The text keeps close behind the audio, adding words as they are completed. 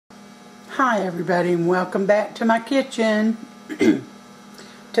Hi everybody, and welcome back to my kitchen.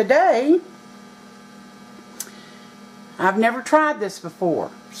 Today, I've never tried this before,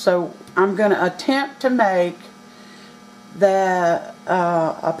 so I'm going to attempt to make a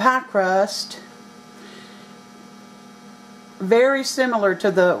pie crust very similar to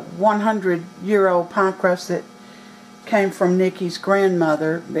the 100-year-old pie crust that came from Nikki's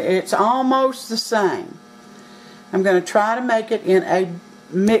grandmother. It's almost the same. I'm going to try to make it in a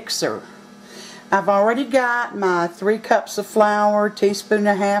mixer. I've already got my 3 cups of flour, teaspoon and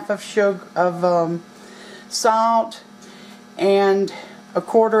a half of sugar, salt, and a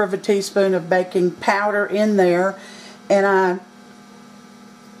 1/4 teaspoon of baking powder in there, and I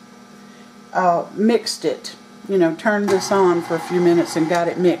mixed it. You know, turned this on for a few minutes and got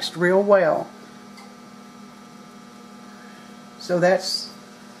it mixed real well. So that's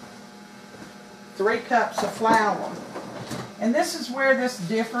 3 cups of flour. And this is where this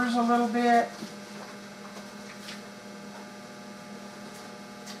differs a little bit.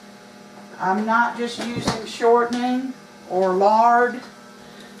 I'm not just using shortening or lard.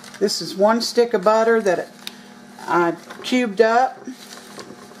 This is 1 stick of butter that I cubed up.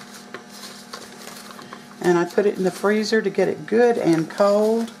 And I put it in the freezer to get it good and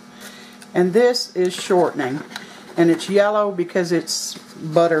cold. And this is shortening. And it's yellow because it's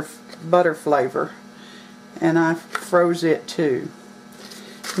butter flavor. And I froze it too.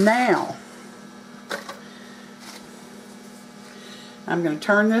 Now, I'm going to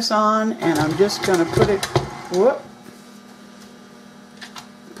turn this on, and I'm just going to put it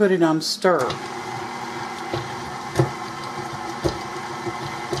on stir.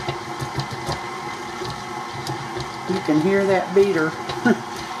 You can hear that beater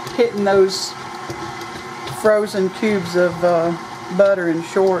hitting those frozen cubes of butter and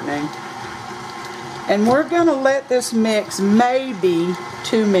shortening. And we're going to let this mix maybe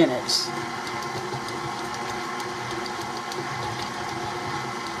 2 minutes.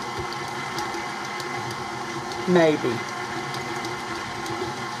 Maybe.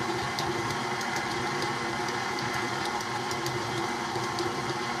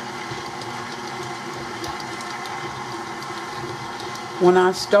 When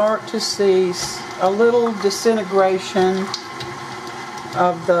I start to see a little disintegration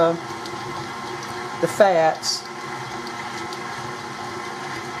of the fats,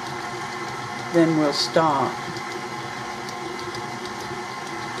 then we'll stop.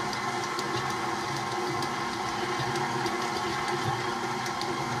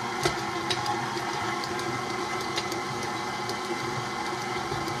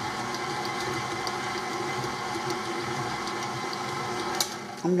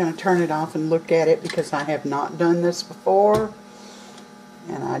 I'm going to turn it off and look at it because I have not done this before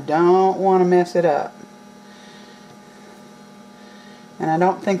and I don't want to mess it up. And I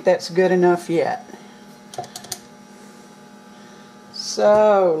don't think that's good enough yet.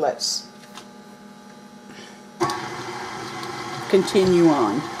 So let's continue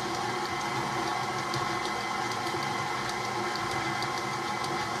on.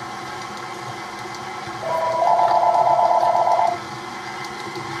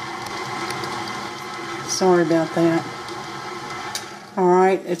 Sorry about that.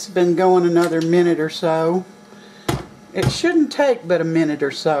 Alright, it's been going another minute or so. It shouldn't take but a minute or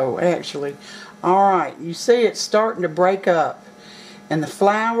so, actually. Alright, you see it's starting to break up. And the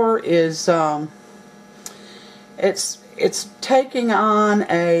flour is, it's taking on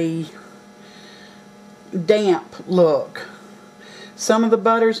a damp look. Some of the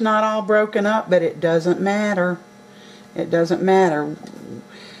butter's not all broken up, but it doesn't matter. It doesn't matter.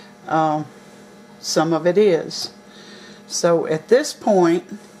 Some of it is. So at this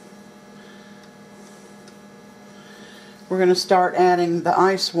point, we're going to start adding the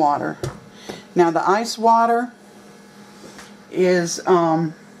ice water. Now the ice water is,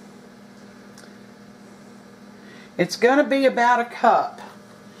 it's going to be about a cup.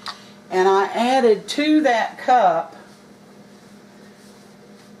 And I added to that cup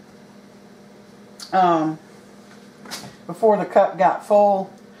before the cup got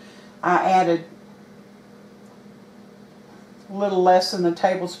full, I added a little less than a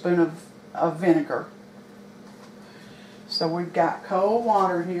tablespoon of vinegar. So we've got cold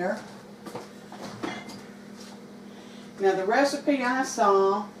water here. Now the recipe I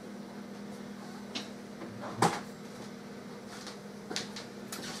saw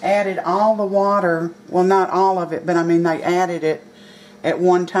added all the water, well not all of it, but I mean they added it at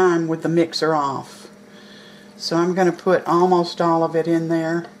one time with the mixer off. So I'm going to put almost all of it in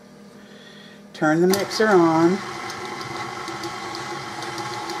there. Turn the mixer on.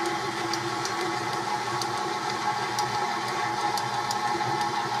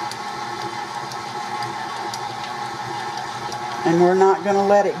 And we're not going to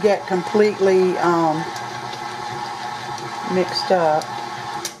let it get completely mixed up.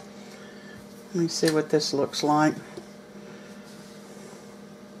 Let me see what this looks like.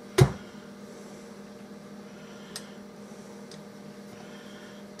 I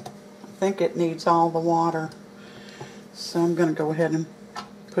think it needs all the water. So I'm going to go ahead and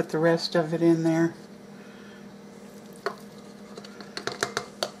put the rest of it in there.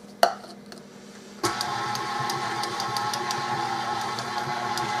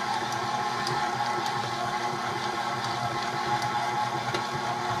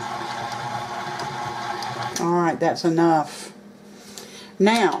 Alright, that's enough.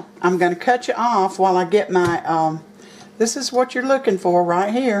 Now, I'm going to cut you off while I get my, this is what you're looking for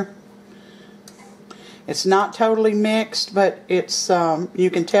right here. It's not totally mixed, but it's, you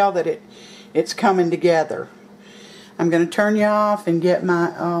can tell that it's coming together. I'm going to turn you off and get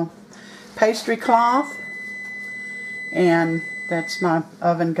my pastry cloth. And that's my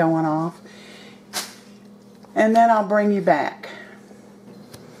oven going off. And then I'll bring you back.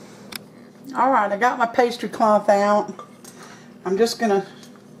 Alright, I got my pastry cloth out. I'm just going to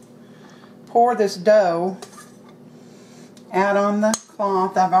pour this dough out on the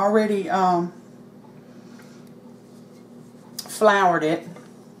cloth. I've already floured it.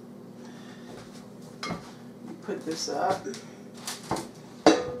 Put this up.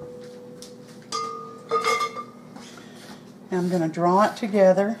 I'm going to draw it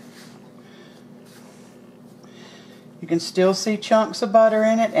together. You can still see chunks of butter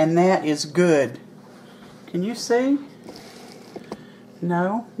in it, and that is good. Can you see?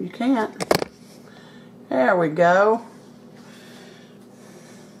 No, you can't. There we go.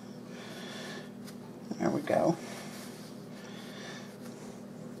 There we go.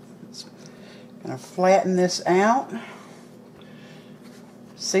 Going to flatten this out.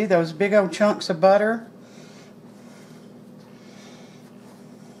 See those big old chunks of butter?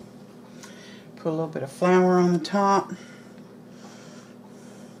 Put a little bit of flour on the top.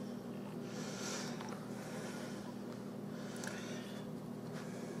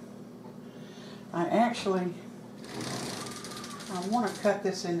 I want to cut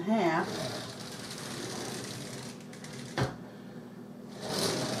this in half.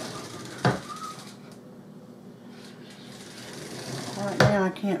 Right now I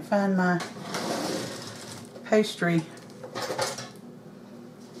can't find my pastry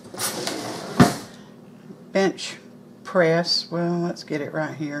bench press. Well, let's get it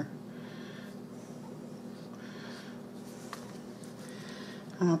right here.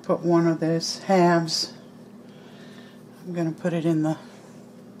 I'm going to put one of those halves. I'm going to put it in the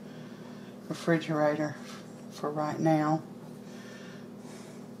refrigerator for right now.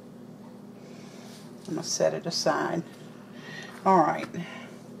 I'm going to set it aside. Alright,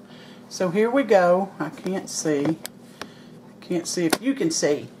 so here we go. I can't see. I can't see if you can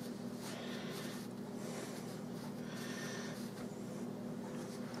see.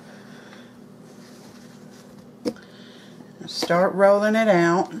 Start rolling it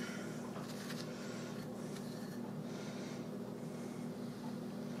out.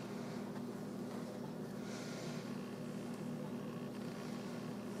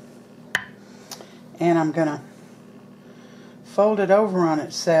 And I'm going to fold it over on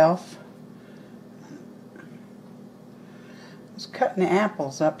itself. I was cutting the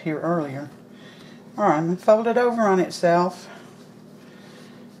apples up here earlier. Alright, I'm going to fold it over on itself.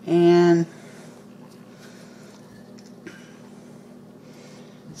 And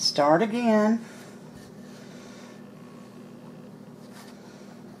start again.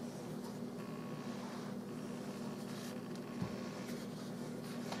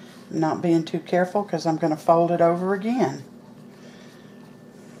 I'm not being too careful because I'm going to fold it over again.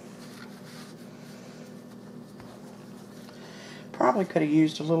 Probably could have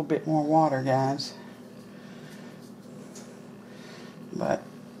used a little bit more water, guys. But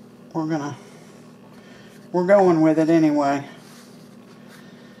we're going with it anyway.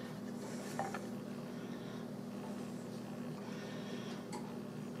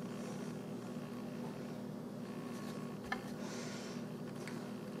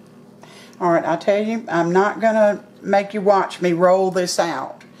 Alright, I'll tell you, I'm not going to make you watch me roll this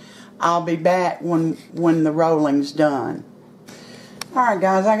out. I'll be back when the rolling's done. Alright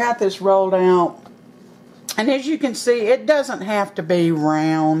guys, I got this rolled out. And as you can see, it doesn't have to be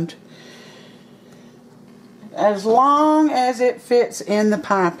round. As long as it fits in the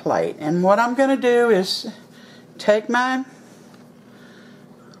pie plate. And what I'm going to do is take my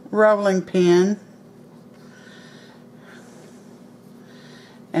rolling pin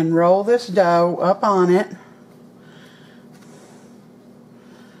and roll this dough up on it.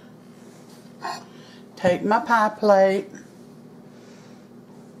 Take my pie plate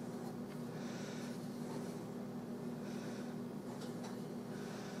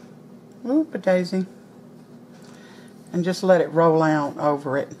Daisy. And just let it roll out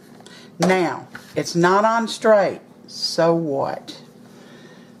over it. Now, it's not on straight. So what?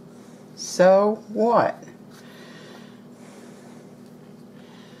 So what?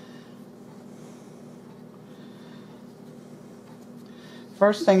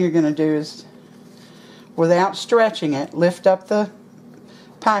 First thing you're going to do is, without stretching it, lift up the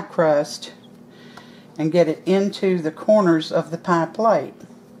pie crust and get it into the corners of the pie plate.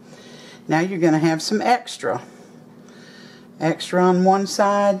 Now you're going to have some extra. Extra on one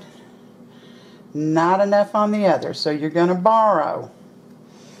side, not enough on the other. So you're going to borrow.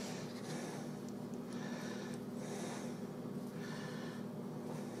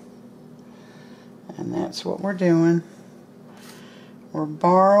 And that's what we're doing. We're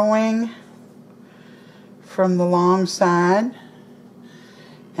borrowing from the long side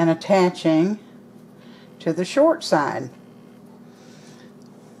and attaching to the short side.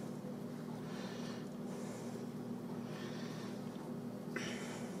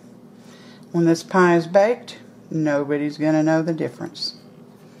 When this pie is baked, nobody's going to know the difference.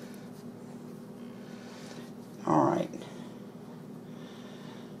 All right.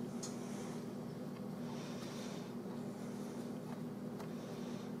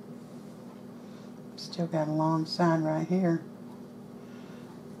 Still got a long side right here.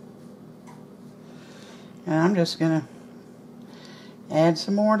 And I'm just going to add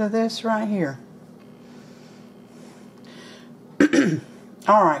some more to this right here.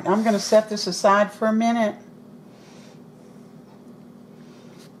 Alright, I'm going to set this aside for a minute.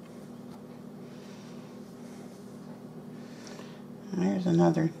 There's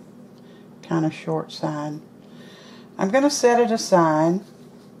another kind of short side. I'm going to set it aside.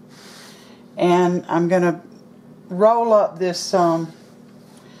 And I'm going to roll up this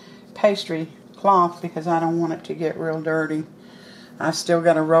pastry cloth because I don't want it to get real dirty. I still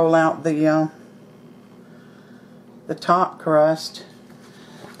got to roll out the top crust.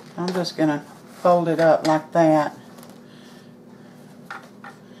 I'm just going to fold it up like that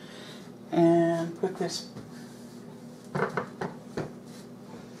and put this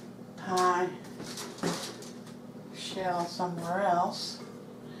pie shell somewhere else.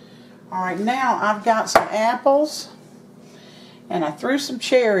 Alright, now I've got some apples and I threw some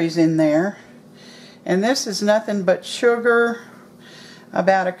cherries in there, and this is nothing but sugar,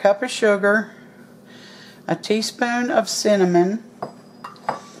 about a cup of sugar, a teaspoon of cinnamon.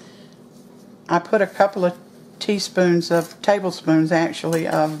 I put a couple of tablespoons actually,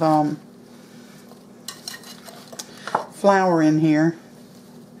 of flour in here,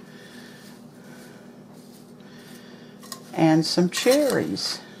 and some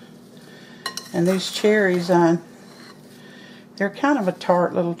cherries. And these cherries, they're kind of a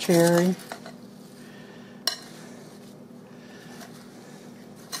tart little cherry.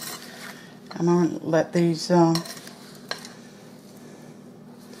 I'm going to let these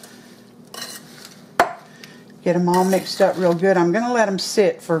get them all mixed up real good. I'm going to let them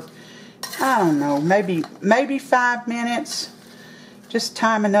sit for, I don't know, maybe 5 minutes. Just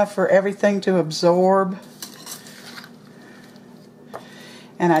time enough for everything to absorb.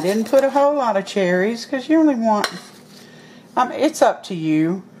 And I didn't put a whole lot of cherries because you only want, it's up to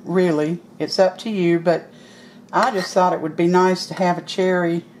you, really. It's up to you, but I just thought it would be nice to have a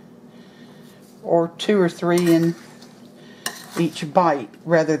cherry or 2 or 3 in each bite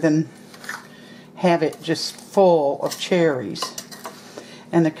rather than have it just full of cherries.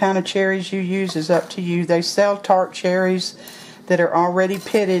 And the kind of cherries you use is up to you. They sell Tart Cherries that are already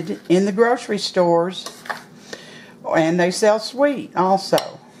pitted in the grocery stores, and they sell sweet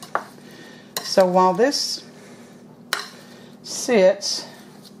also. So while this sits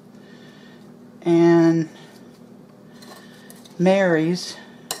and marries,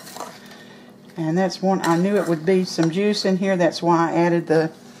 and that's one, I knew it would be some juice in here, that's why I added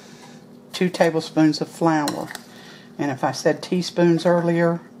the 2 tablespoons of flour. And if I said teaspoons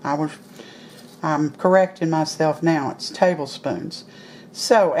earlier, I'm correcting myself now, it's tablespoons.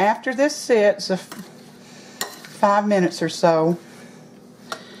 So after this sits 5 minutes or so,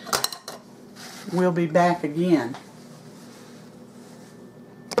 we'll be back again.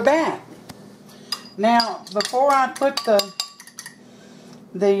 We're back. Now, before I put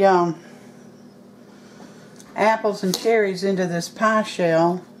the apples and cherries into this pie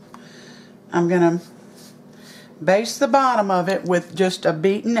shell, I'm going to baste the bottom of it with just a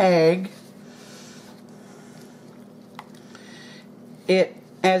beaten egg.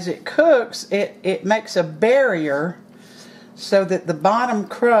 As it cooks, it makes a barrier so that the bottom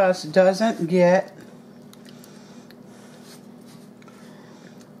crust doesn't get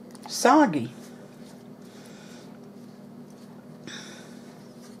soggy.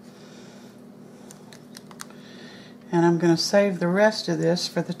 And I'm going to save the rest of this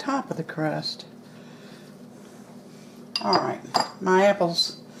for the top of the crust. Alright, my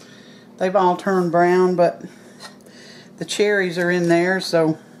apples, they've all turned brown, but the cherries are in there,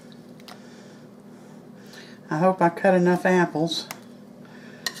 so I hope I cut enough apples.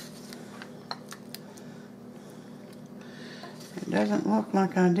 It doesn't look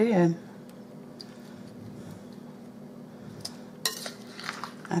like I did.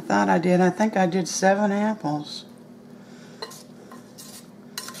 I thought I did. I think I did 7 apples.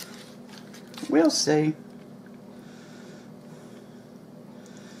 We'll see.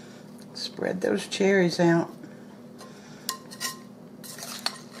 Spread those cherries out.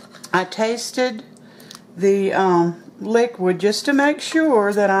 I tasted the liquid just to make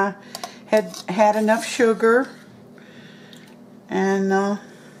sure that I had enough sugar and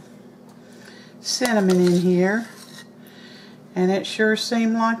cinnamon in here, and it sure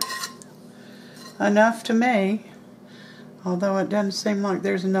seemed like enough to me, although it doesn't seem like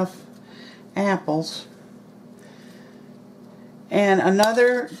there's enough apples. And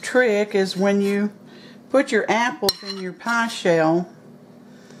another trick is when you put your apples in your pie shell,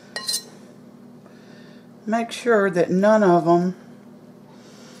 make sure that none of them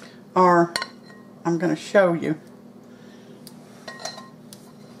are, I'm going to show you,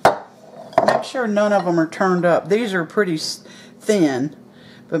 make sure none of them are turned up. These are pretty thin,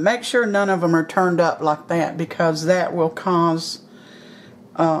 but make sure none of them are turned up like that, because that will cause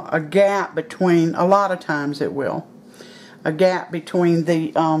a gap between, a lot of times it will, a gap between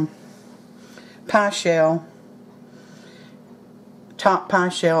the pie shell, top pie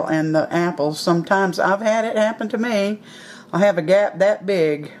shell, and the apples. Sometimes I've had it happen to me. I'll have a gap that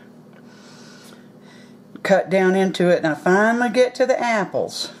big, cut down into it, and I finally get to the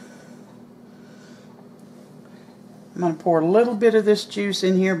apples. I'm going to pour a little bit of this juice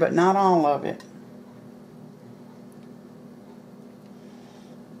in here, but not all of it.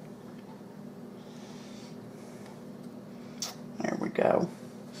 There we go.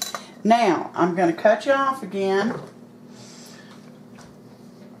 Now, I'm going to cut you off again,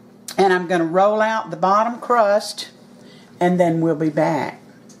 and I'm going to roll out the bottom crust, and then we'll be back.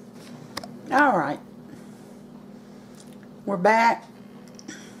 Alright. We're back.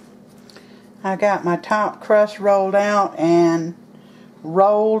 I got my top crust rolled out and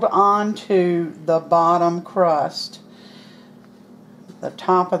rolled onto the bottom crust, the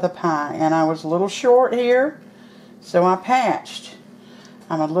top of the pie. And I was a little short here, so I patched.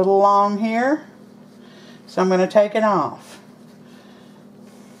 I'm a little long here, so I'm going to take it off.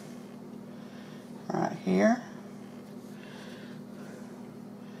 Right here.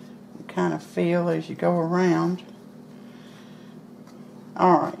 You kind of feel as you go around.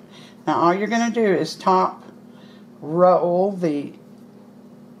 Alright. Now all you're going to do is top roll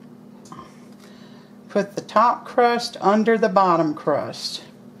put the top crust under the bottom crust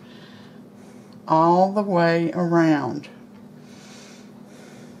all the way around.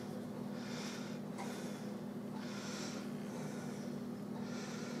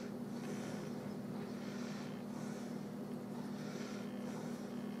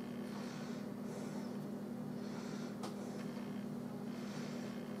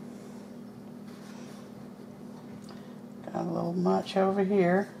 Got a little much over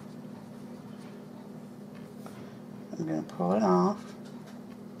here. I'm going to pull it off.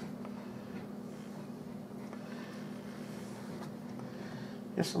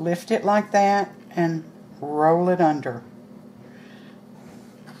 Just lift it like that and roll it under.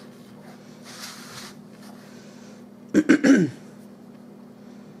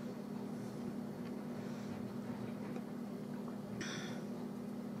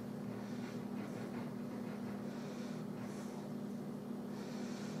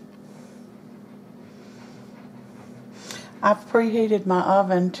 I've preheated my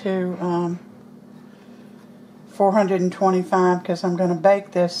oven to 425 because I'm going to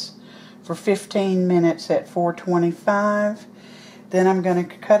bake this for 15 minutes at 425. Then I'm going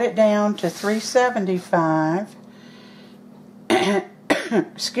to cut it down to 375.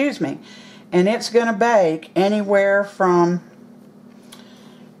 Excuse me. And it's going to bake anywhere from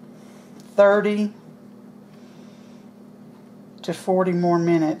 30 to 40 more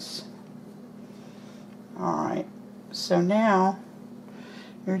minutes. Alright. So now,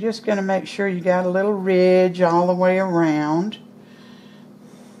 you're just going to make sure you got a little ridge all the way around.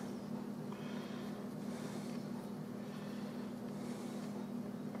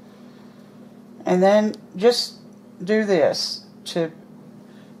 And then just do this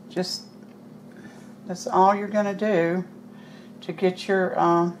that's all you're going to do to get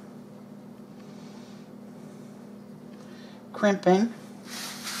your crimping.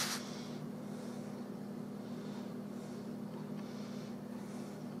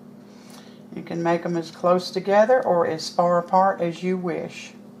 You can make them as close together or as far apart as you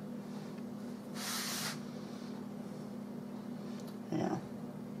wish. Yeah.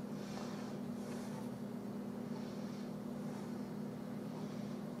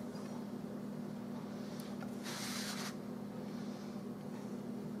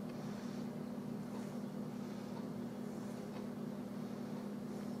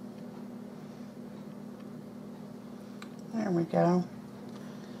 There we go.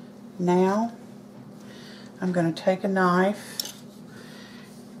 Now, I'm going to take a knife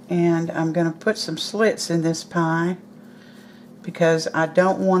and I'm going to put some slits in this pie because I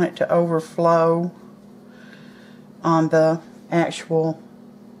don't want it to overflow on the actual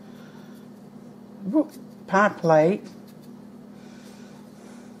pie plate.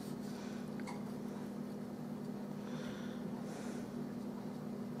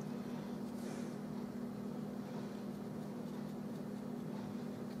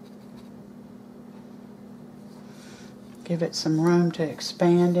 Give it some room to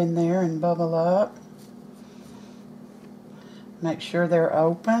expand in there and bubble up. Make sure they're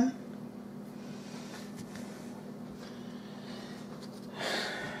open.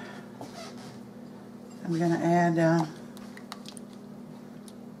 I'm going to add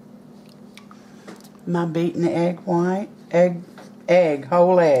my beaten egg white.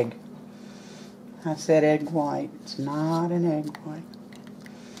 Whole egg. I said egg white. It's not an egg white.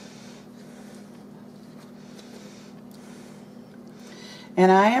 And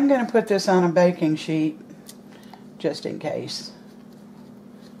I am going to put this on a baking sheet, just in case.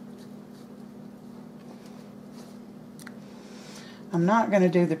 I'm not going to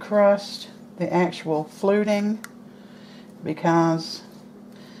do the crust, the actual fluting, because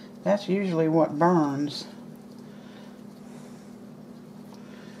that's usually what burns.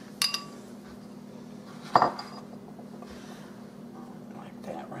 Like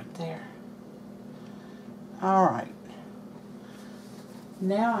that right there. All right.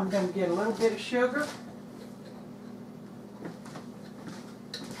 Now I'm going to get a little bit of sugar.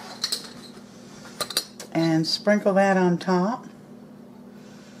 And sprinkle that on top.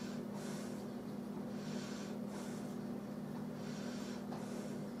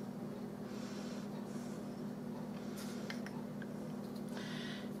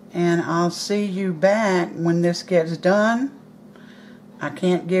 And I'll see you back when this gets done. I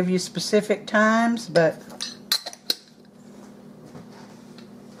can't give you specific times, but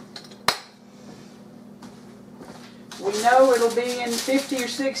we know it'll be in 50 or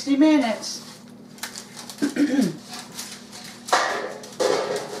 60 minutes.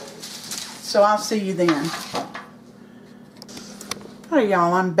 So I'll see you then. Alright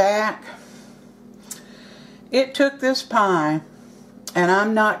y'all, I'm back. It took this pie, and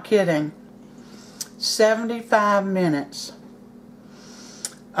I'm not kidding, 75 minutes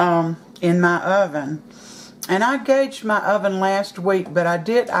in my oven. And I gauged my oven last week, but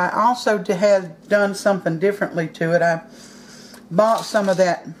I also had done something differently to it. I bought some of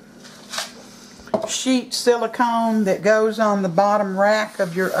that sheet silicone that goes on the bottom rack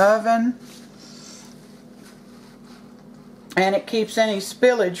of your oven. And it keeps any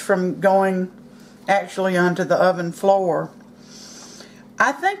spillage from going actually onto the oven floor.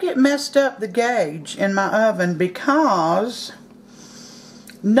 I think it messed up the gauge in my oven because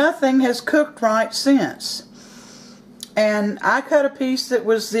nothing has cooked right since. And I cut a piece that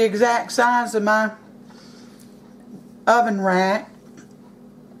was the exact size of my oven rack.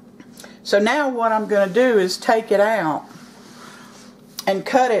 So now what I'm going to do is take it out and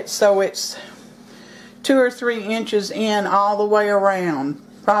cut it so it's 2 or 3 inches in all the way around,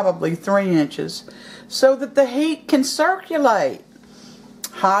 probably 3 inches, so that the heat can circulate.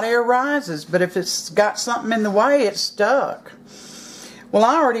 Hot air rises, but if it's got something in the way, it's stuck. Well,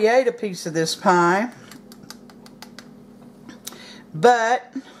 I already ate a piece of this pie,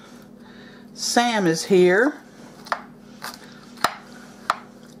 but Sam is here,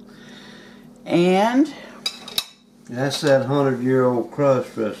 and that's that 100-year-old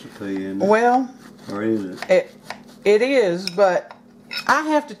crust recipe, isn't it? Well, or is it? It is, but I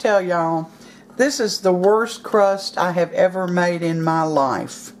have to tell y'all, this is the worst crust I have ever made in my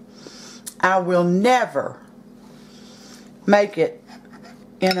life. I will never make it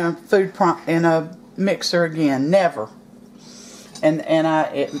in a mixer again, never. And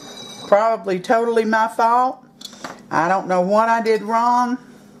it's probably totally my fault. I don't know what I did wrong.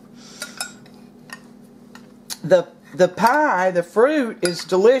 The pie, the fruit is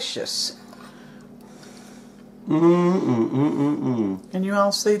delicious. Can you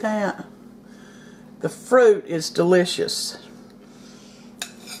all see that? The fruit is delicious.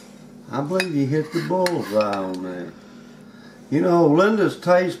 I believe you hit the bullseye on that. You know, Linda's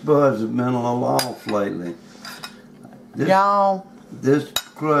taste buds have been a little off lately. Y'all. This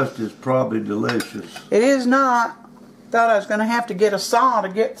crust is probably delicious. It is not. Thought I was going to have to get a saw to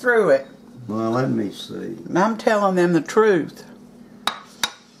get through it. Well, let me see. I'm telling them the truth.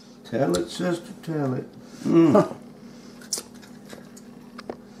 Tell it, sister, tell it.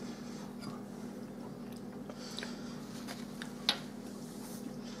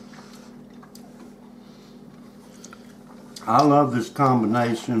 I love this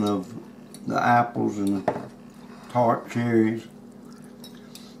combination of the apples and the tart cherries.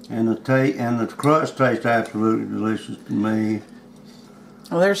 And the crust tastes absolutely delicious to me.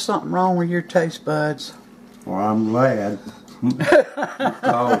 Well, there's something wrong with your taste buds. Well, I'm glad.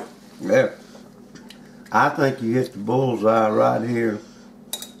 So, yeah, I think you hit the bullseye right here.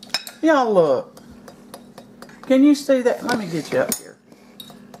 Y'all look. Can you see that? Let me get you up here.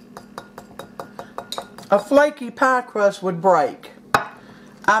 A flaky pie crust would break.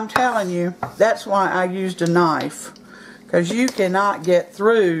 I'm telling you, that's why I used a knife. Because you cannot get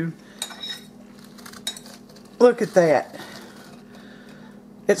through. Look at that.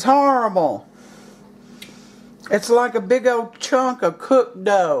 It's horrible. It's like a big old chunk of cooked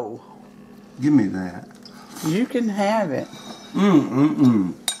dough. Give me that. You can have it.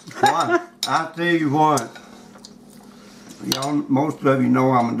 What? I tell you what. Y'all, most of you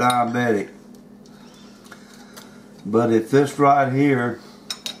know I'm a diabetic. But if this right here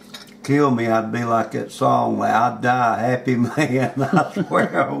kill me, I'd be like that song, like, I'd die a happy man. I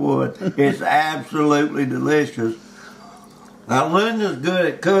swear I would. It's absolutely delicious. Now, Linda's good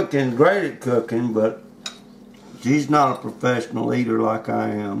at cooking, great at cooking, but she's not a professional eater like I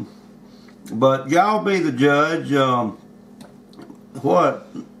am. But y'all be the judge. What?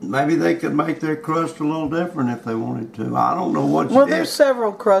 Maybe they could make their crust a little different if they wanted to. I don't know what you Well, did. there's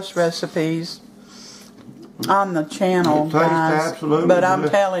several crust recipes on the channel, It tastes guys, absolutely but I'm good.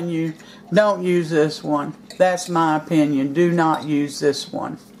 telling you, don't use this one. That's my opinion. Do not use this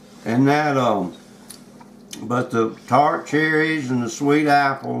one. And that, but the tart cherries and the sweet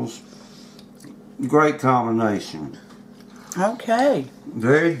apples, great combination. Okay.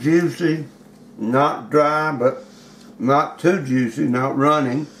 Very juicy, not dry, but not too juicy, not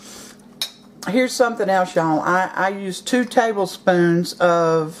running. Here's something else, y'all. I used 2 tablespoons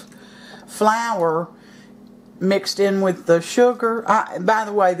of flour mixed in with the sugar. By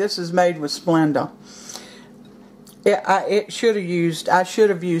the way, this is made with Splenda. I should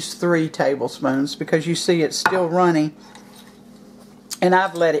have used 3 tablespoons because you see it's still runny, and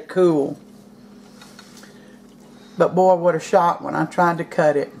I've let it cool. But boy, what a shock when I tried to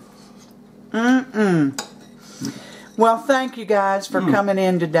cut it. Well, thank you guys for coming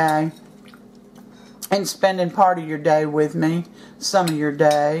in today and spending part of your day with me, some of your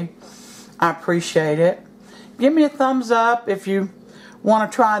day. I appreciate it. Give me a thumbs up if you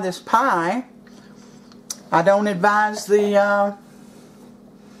want to try this pie. I don't advise you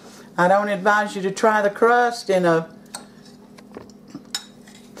to try the crust in a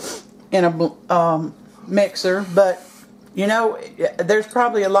mixer, but you know, there's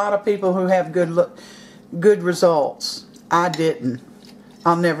probably a lot of people who have good results. I didn't.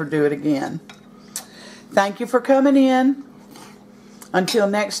 I'll never do it again. Thank you for coming in. Until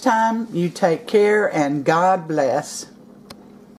next time, you take care and God bless.